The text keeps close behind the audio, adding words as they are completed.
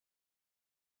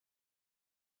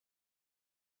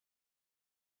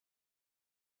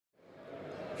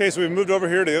Okay, so we've moved over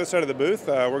here to the other side of the booth.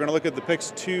 We're going to look at the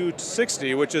PIX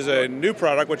 260, which is a new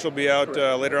product which will be out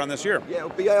later on this year. Yeah, it'll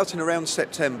be out in around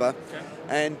September. Okay.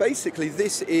 And basically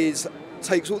this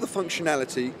takes all the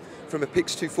functionality from a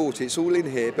PIX 240, it's all in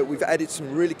here, but we've added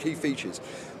some really key features.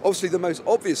 Obviously the most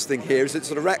obvious thing here is it's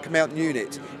a rack mount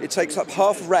unit. It takes up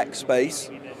half rack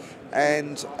space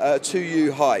and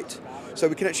 2U height. So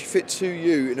we can actually fit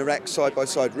 2U in a rack side by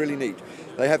side, really neat.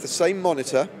 They have the same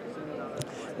monitor.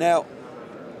 Now,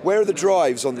 where are the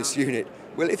drives on this unit?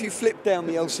 Well, if you flip down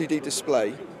the LCD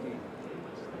display,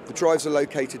 the drives are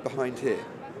located behind here.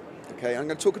 Okay, I'm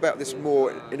going to talk about this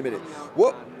more in a minute.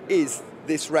 What is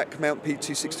this rack mount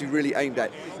P260 really aimed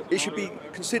at? It should be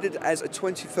considered as a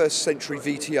 21st century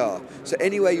VTR. So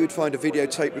anywhere you would find a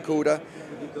videotape recorder,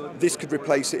 this could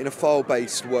replace it in a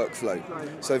file-based workflow.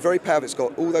 So very powerful, it's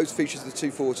got all those features of the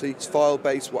 240, it's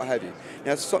file-based, what have you.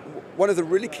 Now, one of the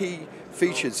really key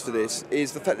features for this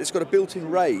is the fact that it's got a built-in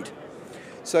RAID.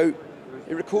 So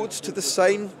it records to the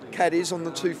same caddies on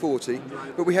the 240,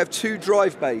 but we have two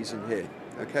drive bays in here,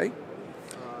 okay?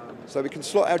 So we can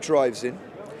slot our drives in.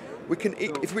 We can,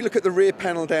 if we look at the rear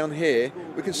panel down here,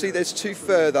 we can see there's two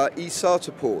further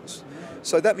eSATA ports.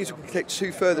 So that means we can connect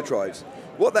two further drives.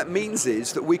 What that means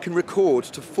is that we can record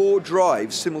to 4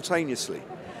 drives simultaneously.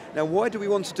 Now, why do we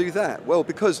want to do that? Well,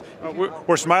 because...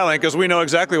 We're smiling because we know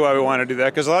exactly why we want to do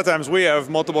that, because a lot of times we have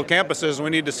multiple campuses and we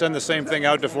need to send the same thing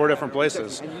out to 4 different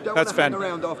places. And you don't want to hang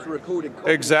around after recording.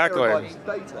 Exactly.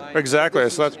 Exactly,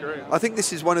 so that's great. I think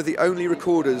this is one of the only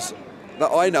recorders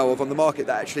that I know of on the market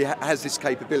that actually has this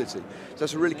capability. So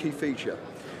that's a really key feature.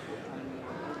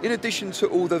 In addition to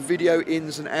all the video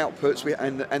ins and outputs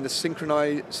and the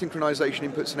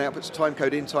synchronization inputs and outputs,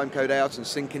 timecode in, timecode out, and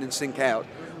sync in and sync out,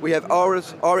 we have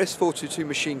RS422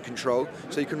 machine control,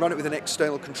 so you can run it with an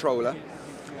external controller.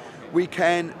 We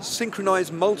can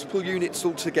synchronize multiple units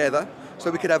all together,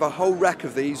 so we could have a whole rack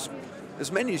of these,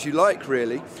 as many as you like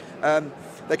really.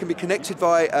 They can be connected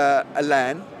via a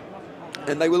LAN,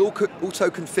 and they will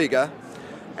auto-configure,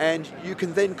 and you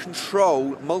can then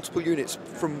control multiple units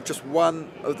from just one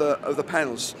of the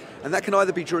panels, and that can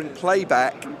either be during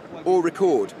playback or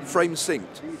record, frame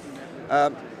synced.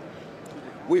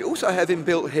 We also have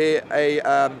inbuilt here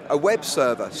a web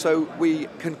server, so we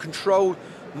can control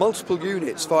multiple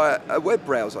units via a web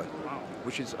browser,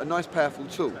 which is a nice powerful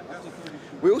tool.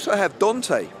 We also have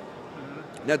Danté.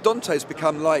 Now Danté has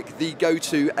become like the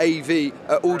go-to AV,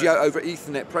 audio over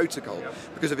Ethernet protocol,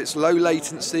 because of its low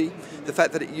latency, the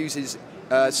fact that it uses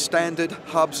standard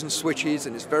hubs and switches,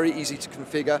 and it's very easy to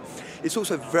configure. It's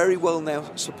also very well now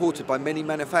supported by many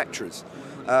manufacturers.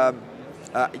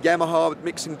 Yamaha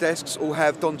mixing desks all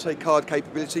have Danté card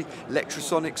capability,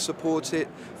 Electrosonics support it,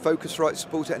 Focusrite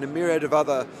support it, and a myriad of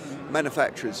other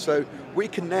manufacturers. So we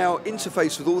can now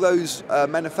interface with all those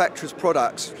manufacturers'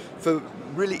 products for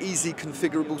really easy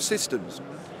configurable systems.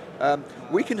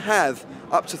 We can have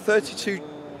up to 32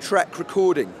 track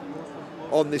recording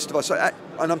on this device, so,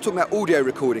 and I'm talking about audio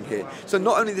recording here. So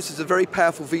not only this is a very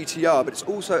powerful VTR, but it's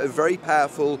also a very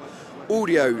powerful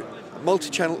audio,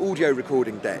 multi-channel audio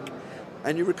recording deck.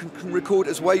 And you can record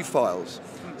as WAV files.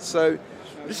 So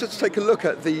let's just take a look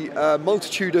at the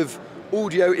multitude of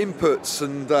audio inputs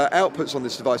and outputs on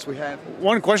this device we have.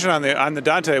 One question on the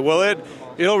Danté,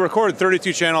 it'll record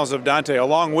 32 channels of Danté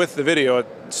along with the video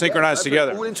synchronized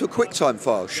together? All into a QuickTime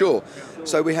file, sure.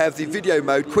 So we have the video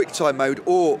mode, QuickTime mode,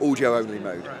 or audio only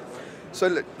mode. So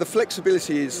look, the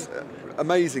flexibility is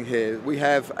amazing here. We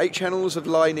have 8 channels of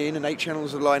line in and 8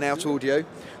 channels of line out audio.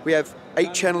 We have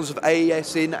 8 channels of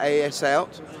AES in, AES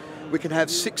out. We can have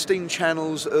 16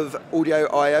 channels of audio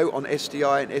I/O on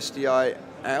SDI and SDI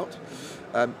out.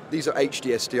 These are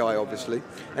HD SDI obviously.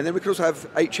 And then we can also have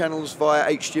 8 channels via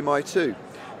HDMI too.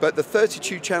 But the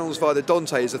 32 channels via the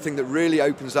Danté is the thing that really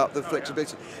opens up the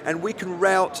flexibility. And we can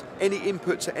route any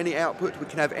input to any output. We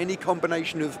can have any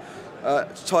combination of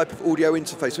type of audio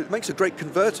interface. So it makes a great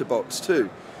converter box too.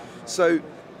 So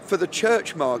for the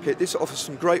church market, this offers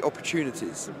some great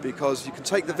opportunities because you can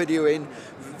take the video in,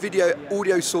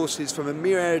 audio sources from a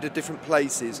myriad of different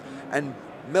places, and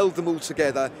meld them all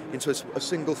together into a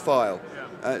single file.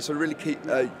 It's a really key,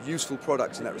 useful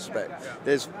product in that respect.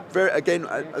 There's again,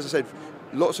 as I said,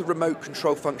 lots of remote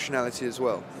control functionality as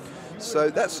well. So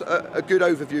that's a good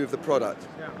overview of the product.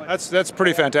 That's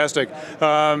pretty fantastic.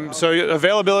 So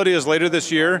availability is later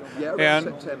this year. Yeah, and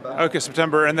September. Okay,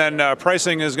 September, and then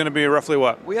pricing is going to be roughly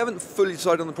what? We haven't fully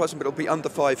decided on the pricing, but it'll be under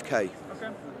 5K. Okay.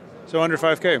 So under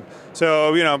 5K.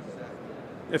 So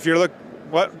if you're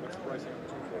what?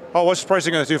 Oh, what's the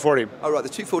pricing on the 240? Oh, right, the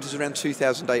 240 is around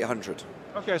 2,800.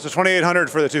 Okay, so 2,800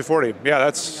 for the 240. Yeah,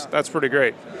 that's pretty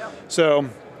great. So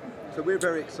So we're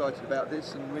very excited about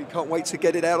this, and we can't wait to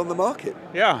get it out on the market.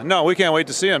 Yeah, no, we can't wait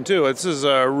to see them too. This is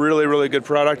a really, really good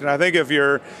product, and I think if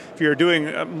you're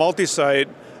doing multi-site,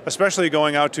 especially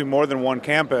going out to more than one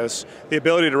campus, the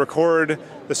ability to record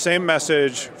the same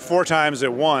message 4 times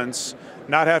at once,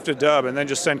 not have to dub, and then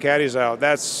just send caddies out,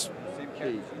 that's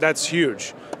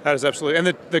huge. That is absolutely, and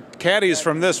the caddies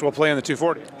from this will play in the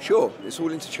 240. Sure, it's all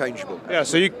interchangeable. Yeah,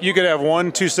 so you could have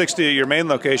one 260 at your main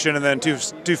location, and then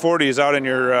 240s out in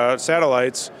your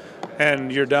satellites,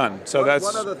 and you're done. So that's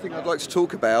one other thing I'd like to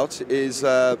talk about is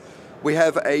we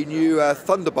have a new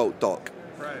Thunderbolt dock.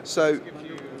 Right. So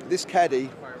this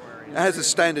caddy has a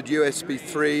standard USB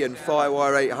 3 and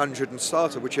FireWire 800 and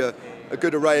SATA, which are a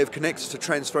good array of connectors to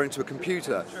transfer into a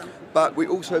computer. But we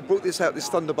also brought this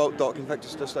Thunderbolt dock, in fact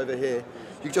it's just over here.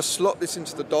 You just slot this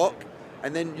into the dock,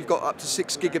 and then you've got up to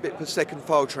 6 gigabit per second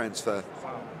file transfer.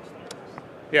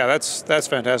 Yeah, that's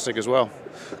fantastic as well.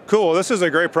 Cool, this is a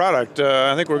great product.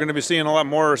 I think we're going to be seeing a lot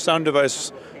more sound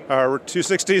device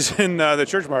 260s in the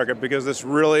church market, because this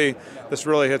really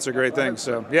hits a great thing.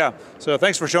 So yeah, so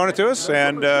thanks for showing it to us,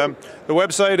 and the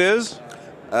website is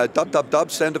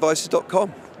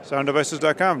www.sounddevices.com.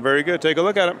 sounddevices.com. Very good, take a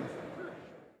look at it.